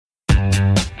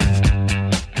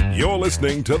You're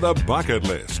listening to The Bucket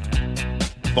List.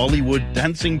 Bollywood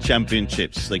Dancing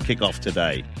Championships. They kick off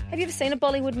today. Have you ever seen a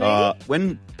Bollywood movie?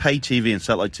 When pay TV and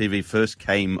satellite TV first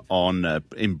came on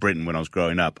in Britain when I was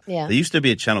growing up, there used to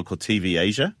be a channel called TV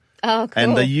Asia. Oh, cool.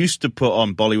 And they used to put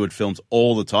on Bollywood films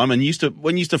all the time. And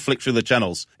when you used to flick through the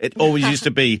channels, it always used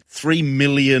to be 3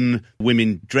 million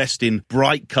women dressed in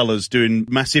bright colours doing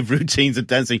massive routines of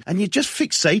dancing. And you're just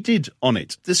fixated on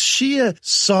it. The sheer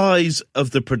size of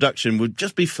the production would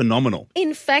just be phenomenal.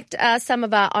 In fact, some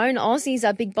of our own Aussies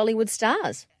are big Bollywood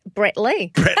stars. Brett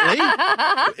Lee. Brett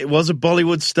Lee? It was a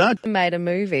Bollywood star. He made a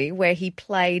movie where he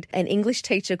played an English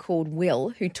teacher called Will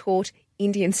who taught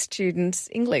Indian students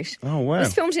English. Oh, wow. It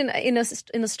was filmed in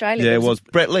Australia. Yeah, it was.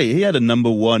 Brett Lee, he had a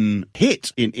number one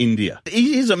hit in India.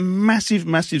 He is a massive,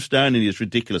 massive star in India. It's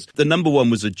ridiculous. The number one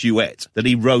was a duet that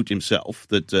he wrote himself,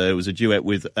 that was a duet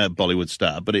with a Bollywood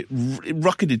star, but it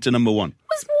rocketed to number one.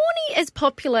 Was Warnie as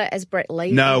popular as Brett Lee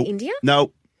in India?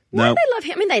 No. Why did they love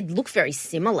him? I mean, they look very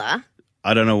similar.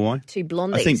 I don't know why. Two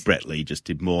blondies. I think Brett Lee just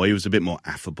did more. He was a bit more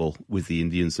affable with the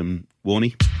Indians than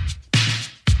Warnie.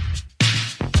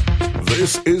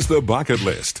 This is The Bucket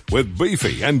List with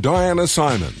Beefy and Diana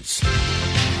Simons.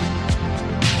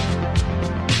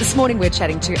 This morning we're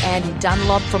chatting to Andy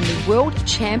Dunlop from the World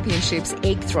Championships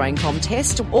Egg Throwing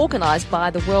Contest organised by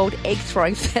the World Egg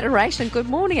Throwing Federation. Good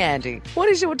morning, Andy. What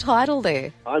is your title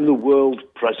there? I'm the world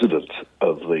president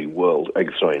of the World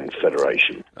Egg Throwing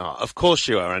Federation. Oh, of course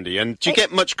you are, Andy. And do you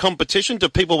get much competition? Do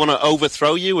people want to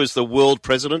overthrow you as the world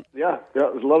president? Yeah,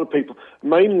 there's a lot of people,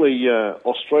 mainly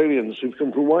Australians who've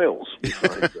come from Wales.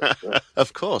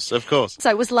 Of course. So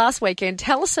it was last weekend.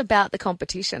 Tell us about the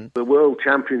competition. The World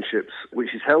Championships,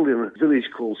 which is held in a village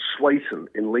called Swayton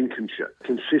in Lincolnshire,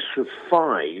 consists of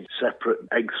 5 separate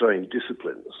egg throwing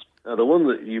disciplines. Now, the one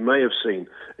that you may have seen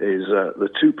is the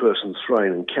two-person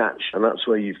throwing and catch, and that's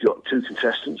where you've got 2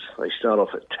 contestants. They start off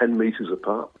at 10 metres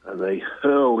apart, and they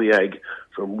hurl the egg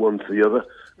from one to the other,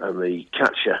 and the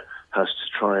catcher has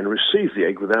to try and receive the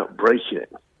egg without breaking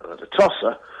it. The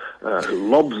tosser, who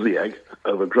lobs the egg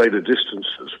over greater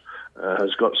distances,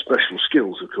 has got special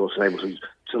skills, of course, and able to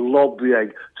lob the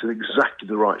egg to exactly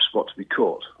the right spot to be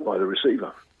caught by the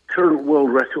receiver. Current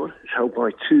world record is held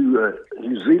by 2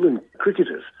 New Zealand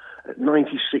cricketers at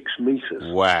 96 metres.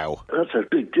 Wow. That's a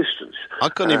big distance. I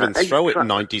couldn't even throw it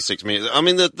 96 metres. I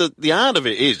mean, the art of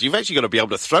it is you've actually got to be able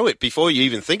to throw it before you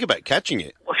even think about catching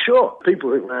it. Well, sure.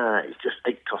 People think, it's just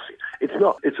egg tossing. It's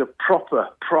not. It's a proper,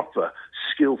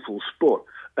 skillful sport.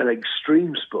 An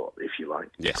extreme sport, if you like.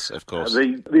 Yes, of course.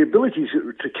 The ability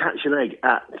to catch an egg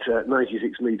at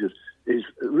 96 metres is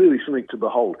really something to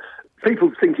behold.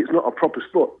 People think it's not a proper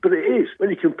sport, but it is. When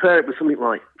you compare it with something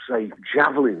like, say,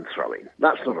 javelin throwing,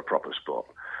 that's not a proper sport.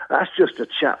 That's just a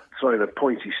chap throwing a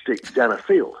pointy stick down a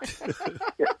field.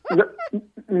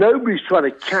 Nobody's trying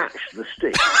to catch the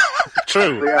stick.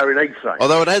 True. They are in egg throwing.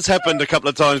 Although it has happened a couple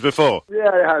of times before. Yeah,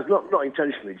 it has. Not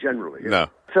intentionally, generally. No.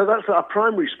 So that's our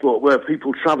primary sport where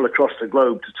people travel across the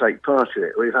globe to take part in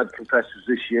it. We've had competitors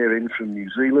this year in from New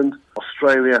Zealand,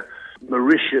 Australia,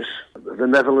 Mauritius, the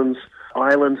Netherlands,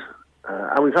 Ireland,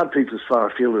 and we've had people as far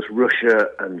afield as Russia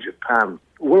and Japan.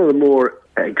 One of the more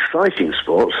exciting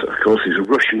sports, of course, is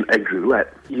Russian egg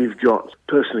roulette. You've got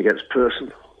person against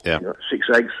person, 6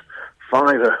 eggs,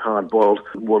 5 are hard-boiled,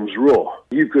 1's raw.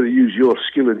 You've got to use your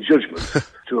skill and judgment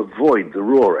to avoid the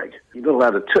raw egg. You're not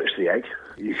allowed to touch the egg.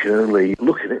 You can only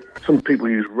look at it. Some people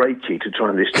use Reiki to try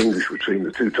and distinguish between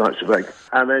the 2 types of egg.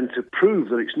 And then to prove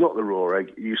that it's not the raw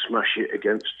egg, you smash it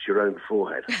against your own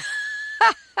forehead.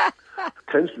 It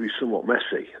tends to be somewhat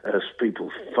messy, as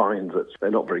people find that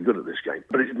they're not very good at this game.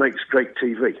 But it makes great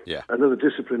TV. Yeah. Another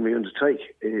discipline we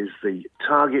undertake is the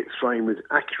target throwing with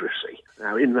accuracy.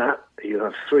 Now, in that, you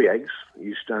have 3 eggs.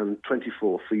 You stand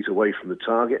 24 feet away from the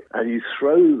target, and you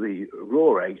throw the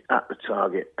raw egg at the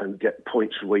target and get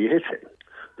points for where you hit it.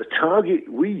 The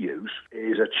target we use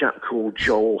is a chap called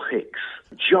Joel Hicks.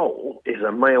 Joel is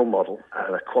a male model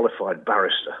and a qualified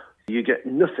barrister. You get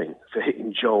nothing for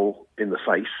hitting Joel in the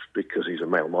face because he's a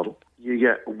male model. You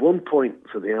get 1 point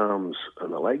for the arms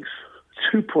and the legs,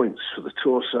 2 points for the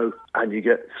torso, and you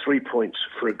get 3 points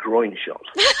for a groin shot.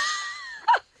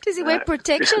 Does he wear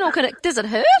protection or does it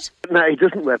hurt? No, he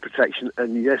doesn't wear protection,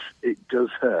 and yes, it does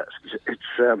hurt.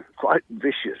 It's quite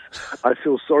vicious. I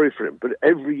feel sorry for him, but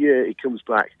every year he comes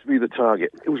back to be the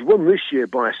target. It was won this year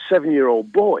by a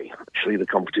 7-year-old boy, actually, the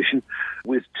competition,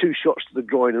 with 2 shots to the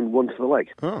groin and 1 to the leg.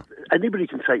 Oh. Anybody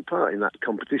can take part in that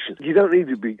competition. You don't need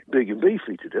to be big and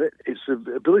beefy to do it. It's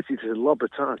the ability to lob a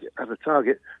target at a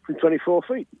target from 24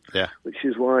 feet, which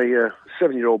is why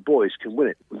 7-year-old boys can win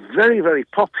it. Very, very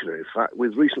popular, in fact,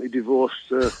 with recently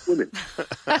divorced women.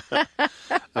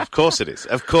 Of course it is.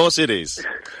 Of course it is.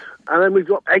 And then we've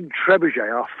got egg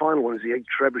trebuchet. Our final one is the egg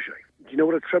trebuchet. Do you know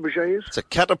what a trebuchet is? It's a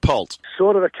catapult.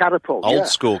 Sort of a catapult. Old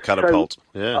school catapult.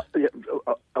 So,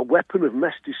 a weapon of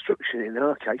mass destruction in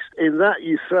our case. In that,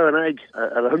 you throw an egg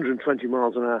at 120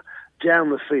 miles an hour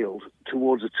down the field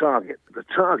towards a target. The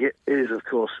target is, of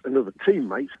course, another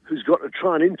teammate who's got to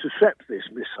try and intercept this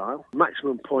missile.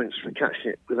 Maximum points for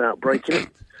catching it without breaking it.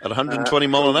 At 120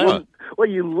 miles an hour? Well,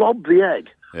 you lob the egg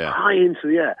high into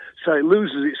the air, so it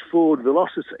loses its forward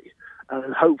velocity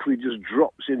and hopefully just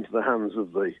drops into the hands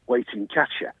of the waiting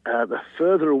catcher. The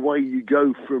further away you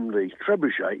go from the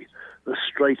trebuchet, the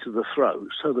straighter the throw,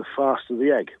 so the faster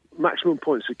the egg. Maximum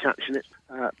points for catching it,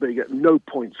 but you get no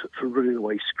points for running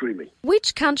away screaming.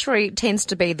 Which country tends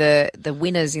to be the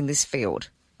winners in this field?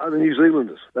 The New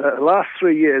Zealanders. The last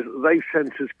 3 years, they've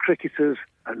sent us cricketers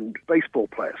and baseball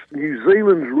players. New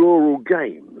Zealand's Rural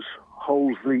Games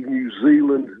holds the New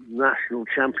Zealand National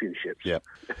Championships. Yep.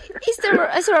 Is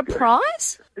there a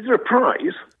prize? Is there a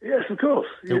prize? Yes, of course.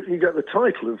 You get the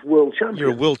title of World Champion. You're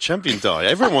a world champion, Di.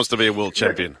 Everyone wants to be a world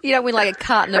champion. You don't win like a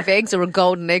carton of eggs or a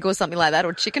golden egg or something like that,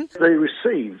 or chicken? They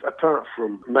receive, apart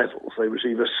from medals, they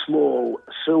receive a small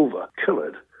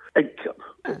silver-coloured egg cup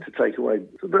to take away.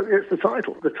 But it's the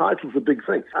title. The title's the big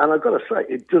thing. And I've got to say,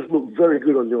 it does look very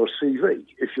good on your CV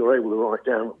if you're able to write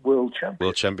down World Champion.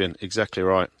 World Champion, exactly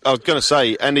right. I was going to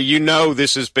say, Andy, you know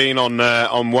this has been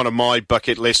on one of my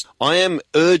bucket lists. I am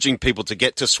urging people to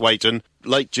get to Swayton,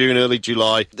 late June, early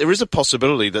July. There is a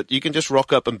possibility that you can just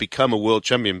rock up and become a world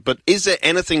champion. But is there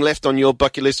anything left on your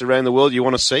bucket list around the world you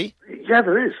want to see? Yeah,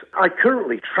 there is. I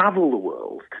currently travel the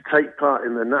world to take part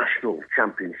in the national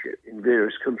championship in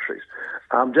various countries.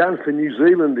 I'm down for New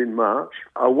Zealand in March.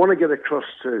 I want to get across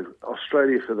to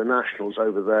Australia for the nationals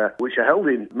over there, which are held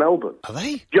in Melbourne. Are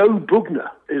they? Joe Bugner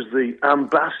is the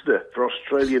ambassador for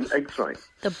Australian egg throwing.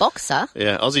 The boxer?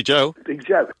 Yeah, Aussie Joe. Big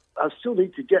Joe. I still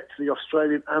need to get to the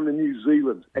Australian and the New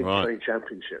Zealand egg throwing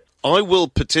championship. I will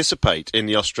participate in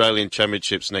the Australian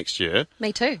Championships next year.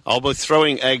 Me too. I'll be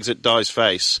throwing eggs at Di's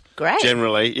face. Great.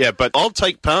 Generally, yeah, but I'll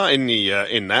take part in the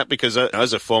in that because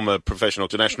as a former professional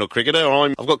international cricketer,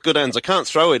 I've got good hands. I can't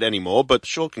throw it anymore, but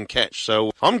sure can catch.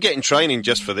 So I'm getting training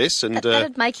just for this. And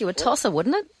that'd make you a tosser,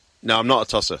 wouldn't it? No, I'm not a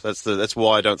tosser. That's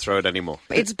why I don't throw it anymore.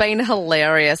 It's been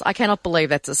hilarious. I cannot believe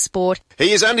that's a sport.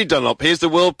 He is Andy Dunlop. He's the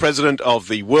world president of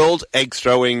the World Egg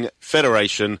Throwing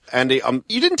Federation. Andy,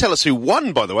 you didn't tell us who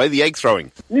won, by the way, the egg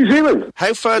throwing. New Zealand.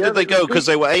 How far did they go? Because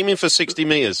they were aiming for 60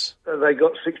 metres. They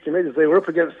got 60 metres. They were up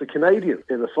against the Canadians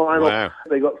in the final. Wow.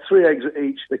 They got 3 eggs at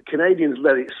each. The Canadians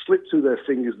let it slip through their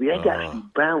fingers. The egg actually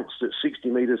bounced at 60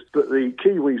 metres, but the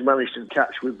Kiwis managed to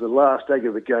catch with the last egg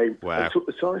of the game and took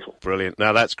the title. Brilliant.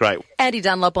 Now, that's great. Andy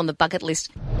Dunlop on the bucket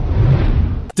list.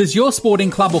 Does your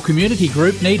sporting club or community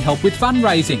group need help with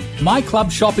fundraising? My Club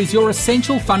Shop is your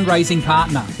essential fundraising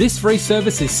partner. This free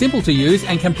service is simple to use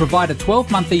and can provide a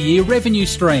 12-month-a-year revenue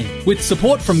stream. With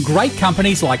support from great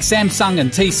companies like Samsung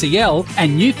and TCL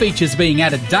and new features being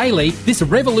added daily, this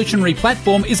revolutionary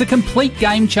platform is a complete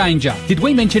game changer. Did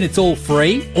we mention it's all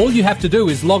free? All you have to do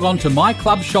is log on to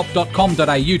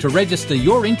myclubshop.com.au to register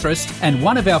your interest and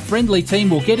one of our friendly team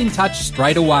will get in touch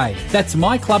straight away. That's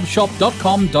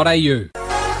myclubshop.com.au.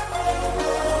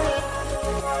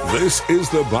 This is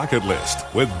The Bucket List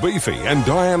with Beefy and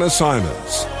Diana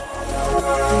Simons.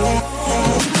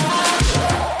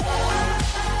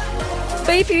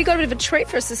 Beefy, you got a bit of a treat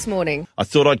for us this morning. I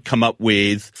thought I'd come up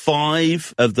with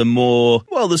 5 of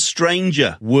the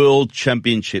stranger world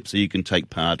championships that you can take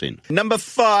part in. Number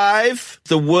 5,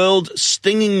 the World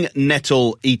Stinging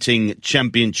Nettle Eating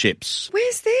Championships.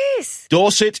 Where's this?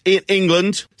 Dorset in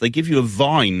England. They give you a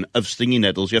vine of stinging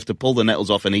nettles. You have to pull the nettles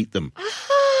off and eat them.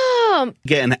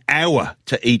 Get an hour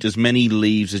to eat as many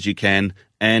leaves as you can.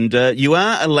 And you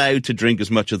are allowed to drink as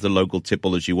much of the local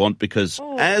tipple as you want because,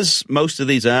 as most of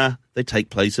these are, they take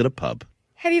place at a pub.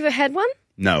 Have you ever had one?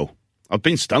 No. I've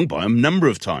been stung by them a number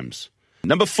of times.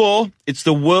 Number 4, it's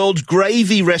the World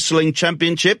Gravy Wrestling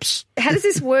Championships. How does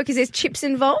this work? Is there chips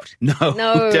involved? No,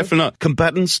 definitely not.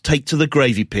 Combatants take to the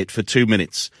gravy pit for 2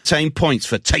 minutes. Same points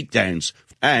for takedowns.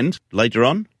 And, later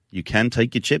on, you can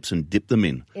take your chips and dip them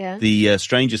in. Yeah. The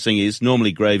strangest thing is,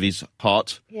 normally gravy's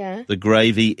hot. Yeah. The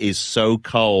gravy is so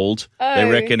cold, they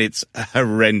reckon it's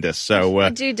horrendous. So,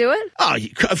 do you do it? Oh,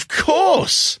 of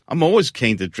course. I'm always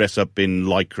keen to dress up in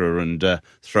Lycra and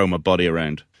throw my body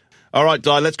around. All right,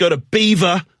 Di, let's go to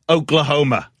Beaver,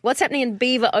 Oklahoma. What's happening in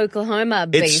Beaver, Oklahoma,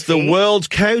 It's Beefy? the World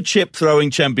Cow Chip Throwing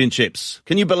Championships.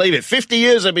 Can you believe it? 50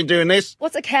 years I've been doing this.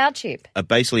 What's a cow chip?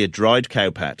 Basically a dried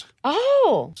cow pat.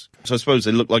 Oh, So I suppose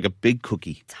they look like a big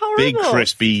cookie. it's horrible. Big,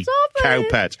 crispy Stop cow it.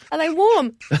 pat. Are they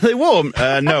warm? Are they warm?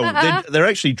 No, they're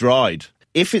actually dried.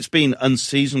 If it's been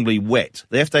unseasonably wet,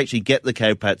 they have to actually get the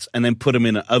cow pats and then put them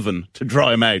in an oven to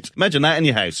dry them out. Imagine that in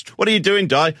your house. What are you doing,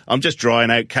 Di? I'm just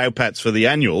drying out cow pats for the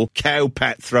annual Cow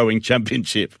Pat Throwing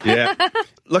Championship. Yeah.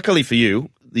 Luckily for you,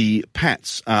 the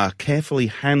pats are carefully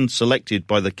hand-selected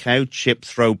by the cow chip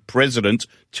throw president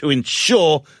to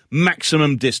ensure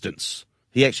maximum distance.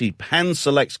 He actually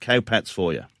hand-selects cow pats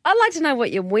for you. I'd like to know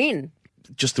what you win.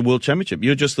 Just the World Championship.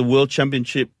 You're just the World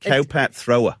Championship cow pat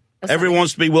thrower. Everyone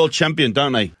wants to be world champion,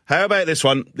 don't they? How about this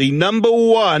one? The number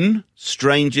one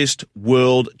strangest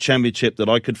world championship that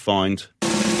I could find.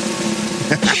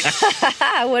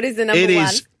 What is the number It one?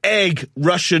 is egg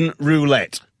Russian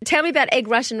roulette. Tell me about egg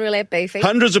Russian roulette, Beefy.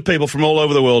 Hundreds of people from all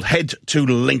over the world head to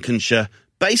Lincolnshire,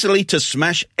 basically to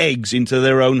smash eggs into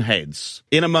their own heads.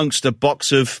 In amongst a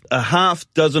box of a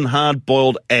half dozen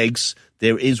hard-boiled eggs,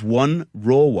 there is one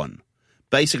raw one.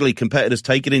 Basically, competitors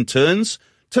take it in turns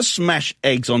to smash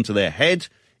eggs onto their head.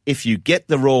 If you get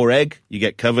the raw egg, you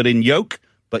get covered in yolk,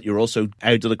 but you're also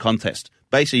out of the contest.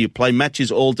 Basically, you play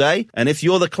matches all day, and if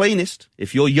you're the cleanest,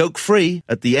 if you're yolk-free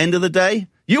at the end of the day,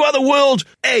 you are the World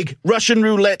Egg Russian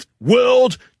Roulette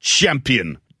World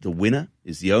Champion. The winner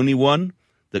is the only one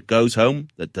that goes home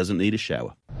that doesn't need a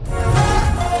shower.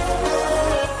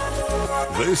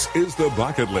 This is The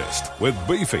Bucket List with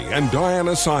Beefy and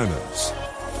Diana Simons.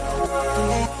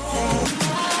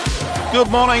 Good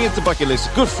morning, it's The Bucket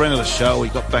List. A good friend of the show. We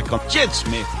got back on Jed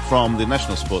Smith from the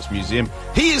National Sports Museum.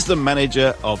 He is the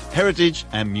manager of Heritage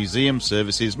and Museum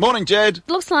Services. Morning, Jed.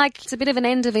 Looks like it's a bit of an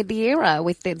end of the era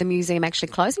with the museum actually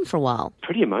closing for a while.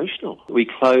 Pretty emotional. We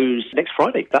close next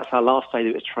Friday. That's our last day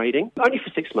that we're trading. Only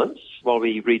for 6 months while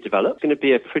we redevelop. It's going to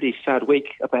be a pretty sad week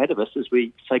up ahead of us as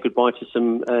we say goodbye to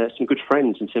some good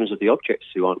friends in terms of the objects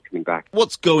who aren't coming back.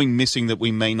 What's going missing that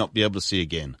we may not be able to see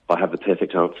again? I have the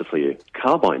perfect answer for you.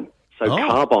 Carbine. So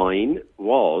Carbine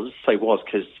was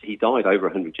because he died over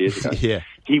 100 years ago. Yeah.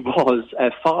 He was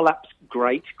Phar Lap's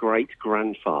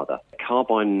great-great-grandfather.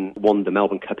 Carbine won the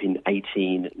Melbourne Cup in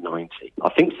 1890. I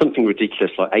think something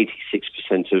ridiculous like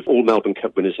 86% of all Melbourne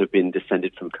Cup winners have been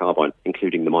descended from Carbine,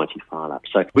 including the mighty Phar Lap.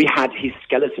 So we had his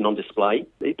skeleton on display.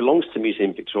 It belongs to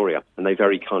Museum Victoria, and they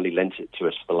very kindly lent it to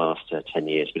us for the last 10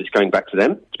 years. But it's going back to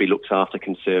them to be looked after,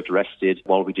 conserved, rested,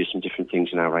 while we do some different things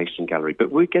in our racing gallery.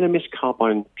 But we're going to miss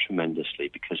Carbine tremendously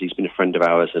because he's been a friend of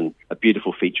ours and a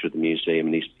beautiful feature of the museum,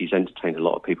 and he's entertained a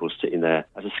lot of people sitting there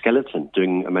as a skeleton,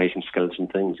 doing amazing skeleton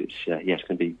things. It's it's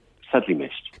going to be sadly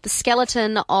missed. The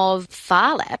skeleton of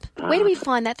Phar Lap. Where do we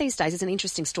find that these days? There's an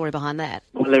interesting story behind that.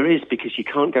 Well, there is, because you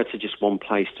can't go to just one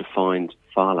place to find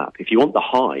Phar Lap. If you want the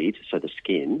hide, so the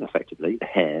skin, effectively, the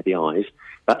hair, the eyes,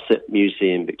 that's at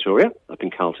Museum Victoria up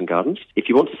in Carlton Gardens. If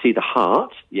you want to see the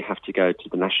heart, you have to go to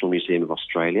the National Museum of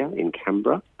Australia in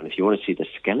Canberra. And if you want to see the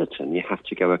skeleton, you have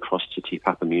to go across to Te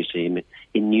Papa Museum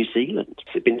in New Zealand.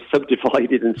 It's been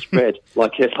subdivided and spread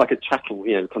like a chattel,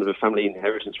 kind of a family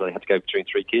inheritance where they had to go between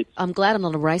 3 kids. I'm glad I'm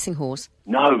not a racing horse.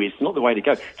 No, it's not the way to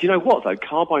go. Do you know what, though?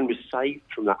 Carbine was saved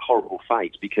from that horrible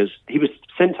fate because he was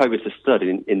sent over to stud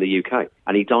in the UK,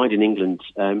 and he died in England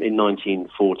in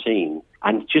 1914.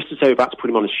 And just as they were about to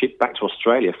put him on a ship back to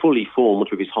Australia, fully formed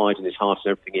with his hide and his heart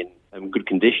and everything in good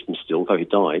condition still, though he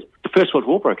died, the First World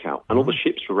War broke out and all the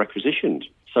ships were requisitioned.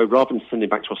 So rather than send him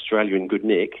back to Australia in good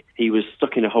nick, he was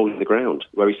stuck in a hole in the ground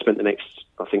where he spent the next,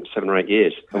 I think, 7 or 8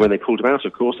 years. And when they pulled him out,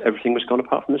 of course, everything was gone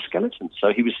apart from the skeleton.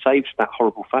 So he was saved from that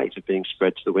horrible fate of being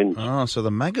spread to the winds. Oh, so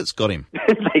the maggots got him.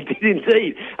 They did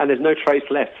indeed. And there's no trace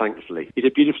left, thankfully. He's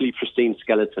a beautifully pristine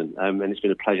skeleton, and it's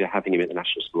been a pleasure having him at the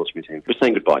National Sports Museum. We're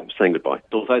saying goodbye.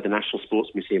 Although the National Sports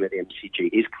Museum at the MCG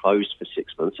is closed for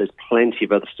 6 months, there's plenty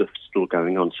of other stuff still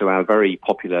going on. So our very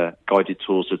popular guided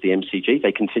tours of the MCG,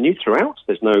 they continue throughout.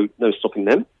 There's no stopping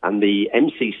them. And the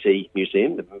MCC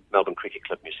Museum, the Melbourne Cricket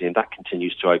Club Museum, that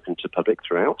continues to open to public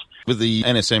throughout. With the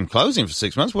NSM closing for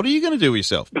 6 months, what are you going to do with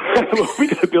yourself? Well, we're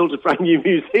going to build a brand new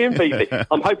museum, Phoebe.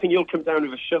 I'm hoping you'll come down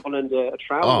with a shovel and a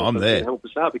trowel. Oh, I'm there. And help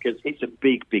us out, because it's a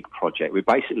big, big project. We're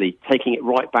basically taking it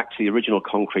right back to the original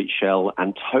concrete shell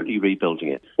and totally rebuilding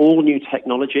it. All new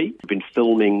technology. We've been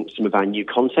filming some of our new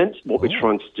content. What we're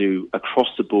trying to do do across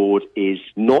the board is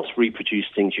not reproduce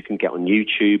things you can get on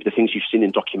YouTube, the things you've seen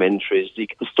in documentaries, the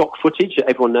stock footage that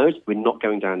everyone knows. We're not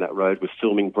going down that road. We're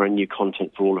filming brand new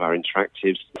content for all of our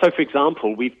interactives. So, for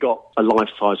example, we've got a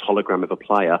life-size hologram of a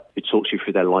player who talks you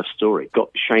through their life story. Got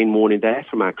Shane Warne in there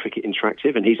from our Cricket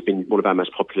Interactive, and he's been one of our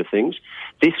most popular things.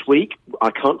 This week,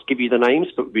 I can't give you the names,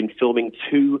 but we've been filming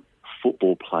 2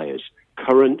 football players.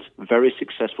 Current, very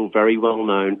successful, very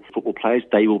well-known football players.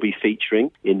 They will be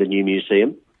featuring in the new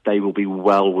museum. They will be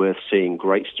well worth seeing.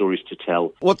 Great stories to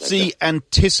tell. What's the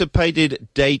anticipated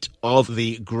date of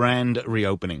the grand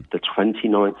reopening? The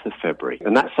 29th of February.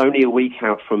 And that's only a week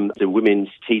out from the Women's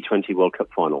T20 World Cup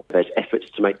final. There's efforts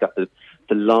to make that the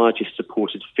largest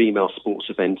supported female sports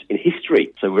event in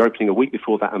history. So we're opening a week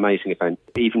before that amazing event.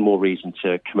 Even more reason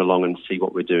to come along and see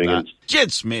what we're doing.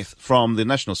 Jed Smith from the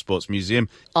National Sports Museum.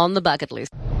 On the bucket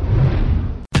list.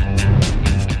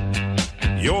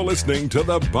 You're listening to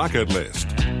The Bucket List.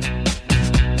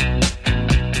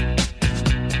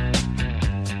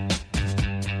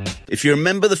 If you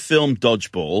remember the film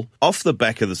Dodgeball, off the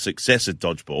back of the success of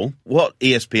Dodgeball, what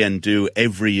ESPN do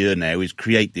every year now is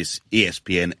create this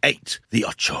ESPN 8, the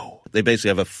Ocho. They basically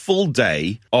have a full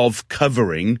day of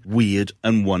covering weird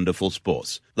and wonderful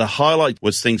sports. The highlight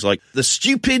was things like the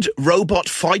Stupid Robot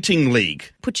Fighting League.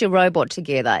 Put your robot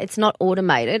together. It's not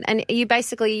automated, and you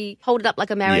basically hold it up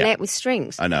like a marionette with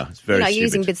strings. I know, it's very stupid.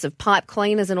 Using bits of pipe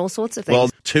cleaners and all sorts of things. Well,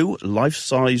 2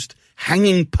 life-sized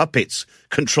hanging puppets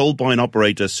controlled by an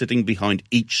operator sitting behind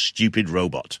each stupid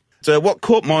robot. So what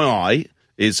caught my eye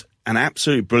is an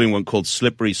absolutely brilliant one called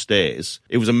Slippery Stairs.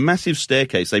 It was a massive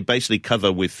staircase they basically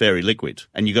cover with fairy liquid,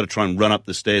 and you've got to try and run up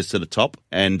the stairs to the top,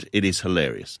 and it is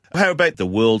hilarious. How about the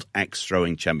World Axe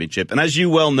Throwing Championship? And as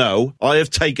you well know, I have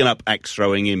taken up axe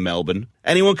throwing in Melbourne.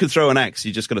 Anyone can throw an axe,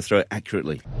 you just got to throw it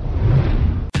accurately.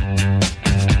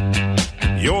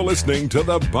 You're listening to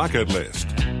The Bucket List.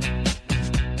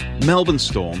 Melbourne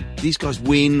Storm, these guys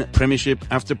win premiership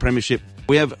after premiership.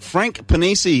 We have Frank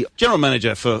Panisi, General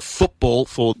Manager for football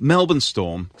for Melbourne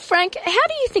Storm. Frank, how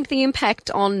do you think the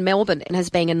impact on Melbourne as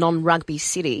being a non-rugby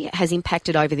city has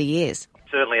impacted over the years?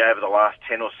 Certainly over the last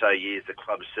 10 or so years, the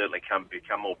club has certainly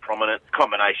become more prominent.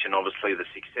 Combination, obviously, the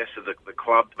success of the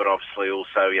club, but obviously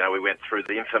also, we went through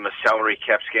the infamous salary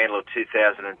cap scandal of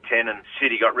 2010, and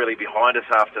City got really behind us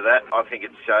after that. I think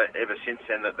it's ever since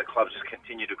then that the club's just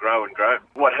continued to grow and grow.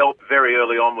 What helped very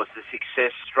early on was the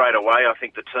success straight away. I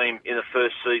think the team in the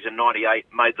first season, 98,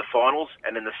 made the finals,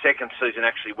 and in the second season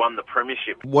actually won the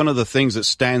premiership. One of the things that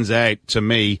stands out to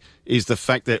me is the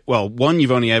fact that, one,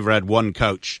 you've only ever had one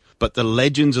coach, but the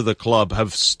legends of the club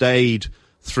have stayed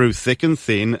through thick and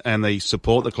thin, and they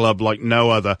support the club like no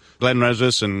other. Glenn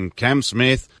Razis and Cam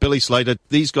Smith, Billy Slater,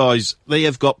 these guys, they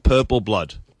have got purple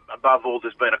blood. Above all,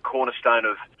 there's been a cornerstone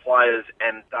of players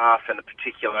and staff, and in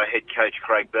particular head coach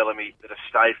Craig Bellamy, that have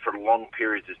stayed for long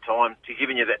periods of time. To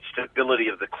giving you that stability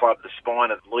of the club, the spine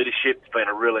of leadership, has been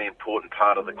a really important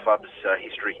part of the club's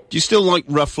history. Do you still like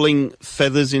ruffling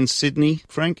feathers in Sydney,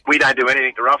 Frank? We don't do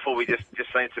anything to ruffle. We just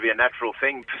seems to be a natural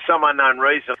thing. For some unknown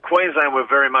reason, Queensland were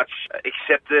very much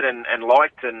accepted and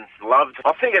liked and loved.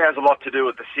 I think it has a lot to do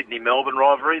with the Sydney-Melbourne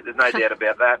rivalry. There's no doubt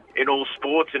about that. In all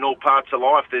sports, in all parts of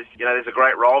life, there's a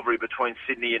great rivalry between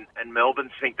Sydney and Melbourne.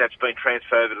 I think that's been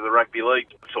transferred over to the rugby league.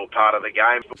 It's all part of the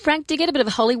game. Frank, do you get a bit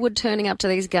of Hollywood turning up to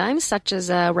these games, such as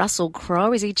Russell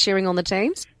Crowe? Is he cheering on the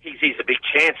teams? He's a big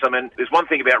chance. I mean, there's one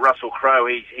thing about Russell Crowe.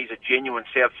 He's a genuine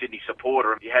South Sydney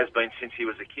supporter. He has been since he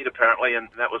was a kid, apparently, and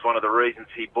that was one of the reasons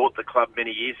he bought the club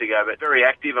many years ago. But very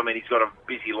active. I mean, he's got a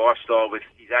busy lifestyle with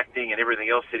his acting and everything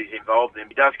else that he's involved in.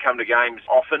 He does come to games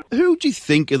often. Who do you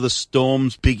think are the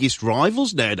Storm's biggest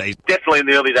rivals nowadays? Definitely in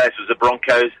the early days was the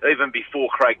Broncos. Even before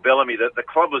Craig Bellamy, the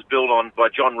club was built on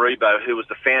by John Rebo, who was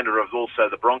the founder of also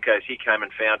the Broncos. He came and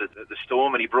founded the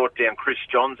Storm, and he brought down Chris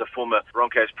Johns, a former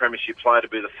Broncos premiership player, to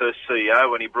be the first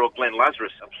CEO, and he brought Glenn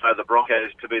Lazarus, a player of the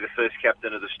Broncos, to be the first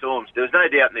captain of the Storms. There was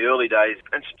no doubt in the early days,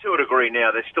 and to a degree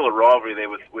now, there's still a rivalry there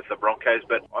with the Broncos,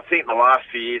 but I think in the last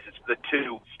few years, it's the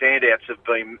two standouts have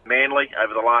been Manly.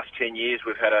 Over the last 10 years,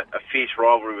 we've had a fierce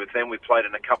rivalry with them. We played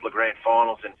in a couple of grand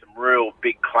finals and some real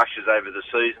big clashes over the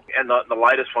season. And the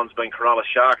latest one's been Cronulla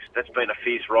Sharks. That's been a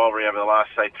fierce rivalry over the last,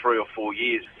 say, 3 or 4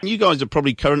 years. You guys are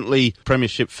probably currently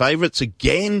premiership favourites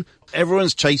again.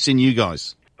 Everyone's chasing you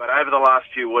guys. But over the last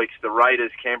few weeks, the Raiders,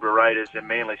 Canberra Raiders and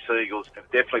Manly Seagulls have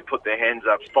definitely put their hands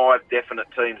up. 5 definite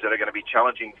teams that are going to be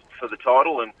challenging for the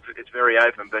title, and it's very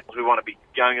open, but we want to be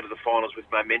going into the finals with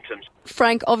momentum.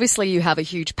 Frank, obviously you have a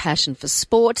huge passion for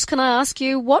sports. Can I ask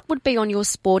you, what would be on your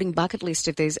sporting bucket list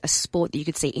if there's a sport that you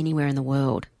could see anywhere in the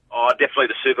world? Oh, definitely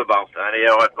the Super Bowl.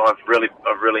 I've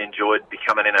really enjoyed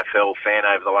becoming an NFL fan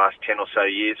over the last 10 or so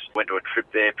years. Went to a trip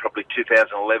there probably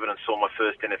 2011 and saw my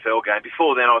first NFL game.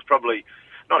 Before then, I was probably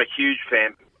not a huge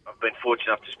fan. I've been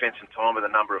fortunate enough to spend some time with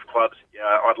a number of clubs.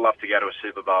 I'd love to go to a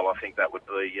Super Bowl. I think that would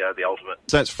be the ultimate.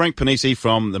 So that's Frank Panisi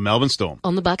from the Melbourne Storm.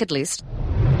 On the bucket list.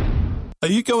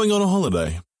 Are you going on a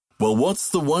holiday? Well, what's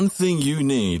the one thing you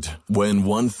need when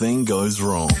one thing goes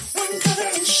wrong?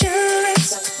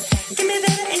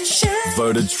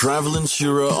 Voted Travel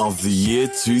Insurer of the Year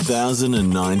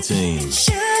 2019.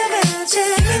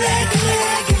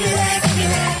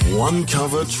 One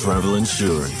Cover Travel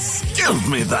Insurance. Give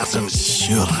me that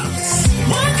insurance.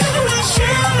 One Cover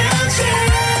Insurance.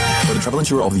 Voted Travel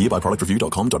Insurer of the Year by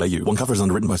productreview.com.au. One Cover is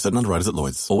underwritten by certain underwriters at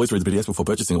Lloyd's. Always read the PDS before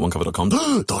purchasing at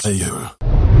onecover.com.au.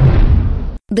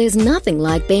 There's nothing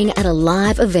like being at a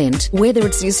live event, whether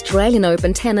it's the Australian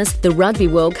Open Tennis, the Rugby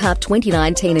World Cup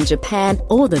 2019 in Japan,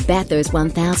 or the Bathurst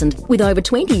 1000. With over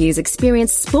 20 years'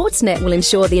 experience, Sportsnet will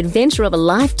ensure the adventure of a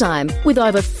lifetime. With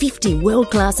over 50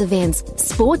 world-class events,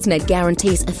 Sportsnet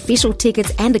guarantees official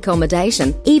tickets and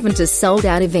accommodation, even to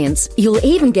sold-out events. You'll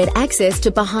even get access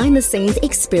to behind-the-scenes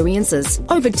experiences.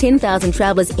 Over 10,000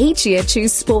 travellers each year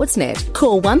choose Sportsnet.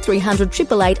 Call 1300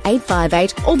 888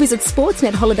 858 or visit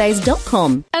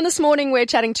sportsnetholidays.com. And this morning we're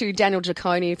chatting to Daniel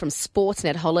Giacconi from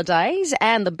Sportsnet Holidays,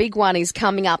 and the big one is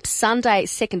coming up Sunday,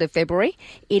 2nd of February.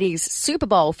 It is Super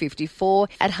Bowl 54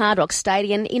 at Hard Rock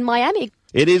Stadium in Miami.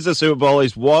 It is the Super Bowl.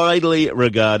 Is widely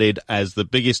regarded as the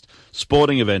biggest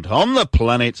sporting event on the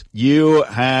planet. You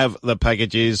have the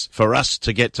packages for us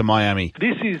to get to Miami.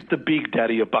 This is the big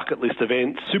daddy of bucket list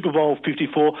events, Super Bowl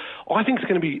 54. I think it's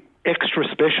going to be extra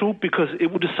special because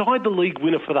it will decide the league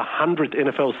winner for the 100th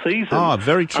NFL season. Ah,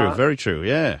 very true,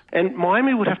 yeah. And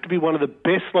Miami would have to be one of the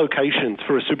best locations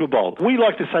for a Super Bowl. We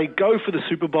like to say go for the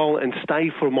Super Bowl and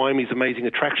stay for Miami's amazing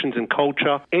attractions and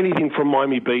culture. Anything from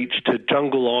Miami Beach to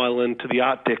Jungle Island to the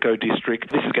Art Deco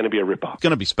district, this is going to be a ripper. It's going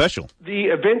to be special. The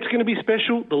event's going to be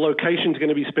special, the location's going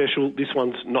to be special, this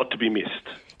one's not to be missed.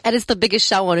 And it's the biggest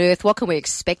show on earth. What can we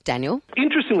expect, Daniel?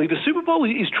 Interestingly, the Super Bowl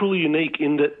is truly unique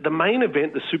in that the main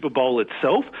event, the Super Bowl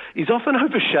itself, is often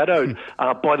overshadowed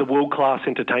by the world-class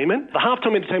entertainment. The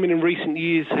halftime entertainment in recent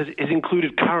years has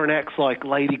included current acts like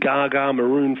Lady Gaga,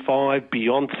 Maroon 5,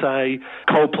 Beyonce,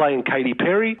 Coldplay and Katy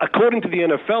Perry. According to the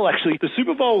NFL, actually, the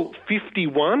Super Bowl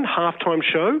 51 halftime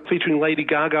show featuring Lady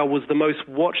Gaga was the most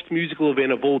watched musical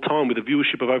event of all time with a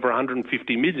viewership of over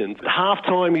 150 million. The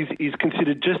halftime is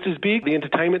considered just as big. The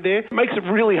entertainment there it makes it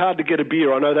really hard to get a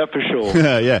beer, I know that for sure.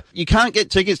 Yeah. You can't get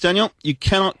tickets, Daniel. You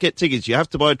cannot get tickets. You have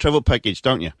to buy a travel package,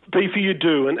 don't you? Beefy, you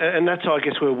do, and that's, I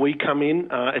guess, where we come in.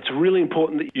 It's really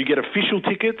important that you get official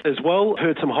tickets as well.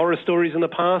 Heard some horror stories in the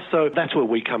past, so that's where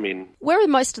we come in. Where are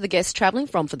most of the guests travelling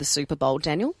from for the Super Bowl,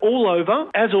 Daniel? All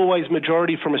over. As always,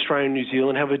 majority from Australia and New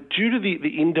Zealand. However, due to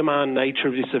the in-demand nature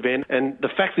of this event and the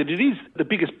fact that it is the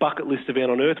biggest bucket list event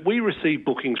on earth, we receive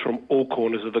bookings from all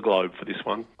corners of the globe for this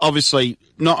one. Obviously,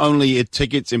 not only are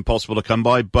tickets impossible to come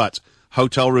by, but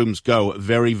hotel rooms go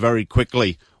very, very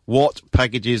quickly. What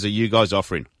packages are you guys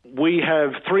offering? We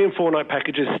have 3 and 4 night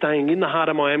packages staying in the heart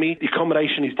of Miami. The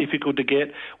accommodation is difficult to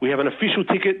get. We have an official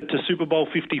ticket to Super Bowl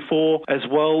 54 as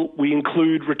well. We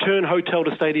include return hotel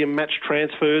to stadium match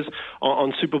transfers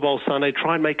on Super Bowl Sunday.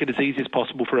 Try and make it as easy as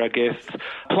possible for our guests.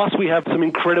 Plus, we have some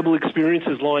incredible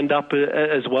experiences lined up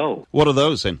as well. What are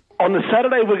those then? On the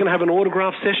Saturday, we're going to have an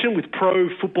autograph session with Pro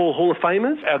Football Hall of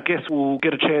Famers. Our guests will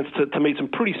get a chance to meet some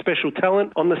pretty special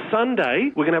talent. On the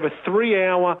Sunday, we're going to have a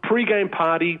 3-hour pre-game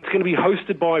party. It's going to be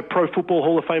hosted by Pro Football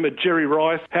Hall of Famer Jerry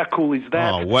Rice. How cool is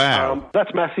that? Oh, wow.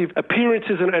 That's massive.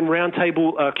 Appearances and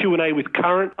roundtable Q&A with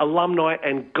current alumni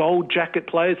and Gold Jacket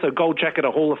players. So Gold Jacket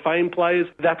are Hall of Fame players.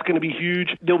 That's going to be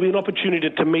huge. There'll be an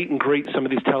opportunity to meet and greet some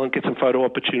of this talent, get some photo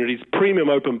opportunities, premium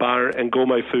open bar and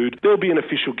gourmet food. There'll be an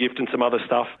official gift and some other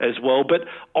stuff as well. But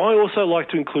I also like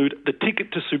to include the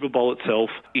ticket to Super Bowl itself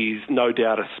is no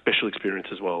doubt a special experience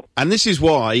as well. And this is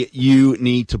why you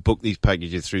need to book these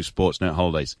packages through Sportsnet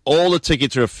Holidays. All the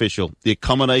tickets are official. The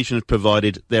accommodation is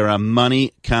provided. There are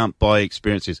money can't buy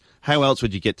experiences. How else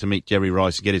would you get to meet Jerry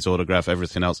Rice, get his autograph,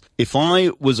 everything else? If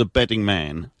I was a betting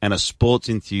man and a sports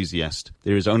enthusiast,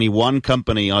 there is only one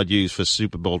company I'd use for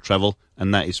Super Bowl travel,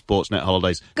 and that is Sportsnet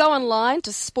Holidays. Go online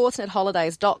to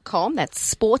sportsnetholidays.com.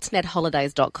 That's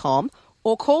sportsnetholidays.com.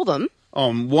 Or call them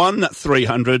on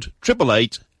 1300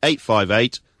 888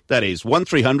 858. That is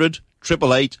 1300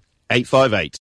 888 858.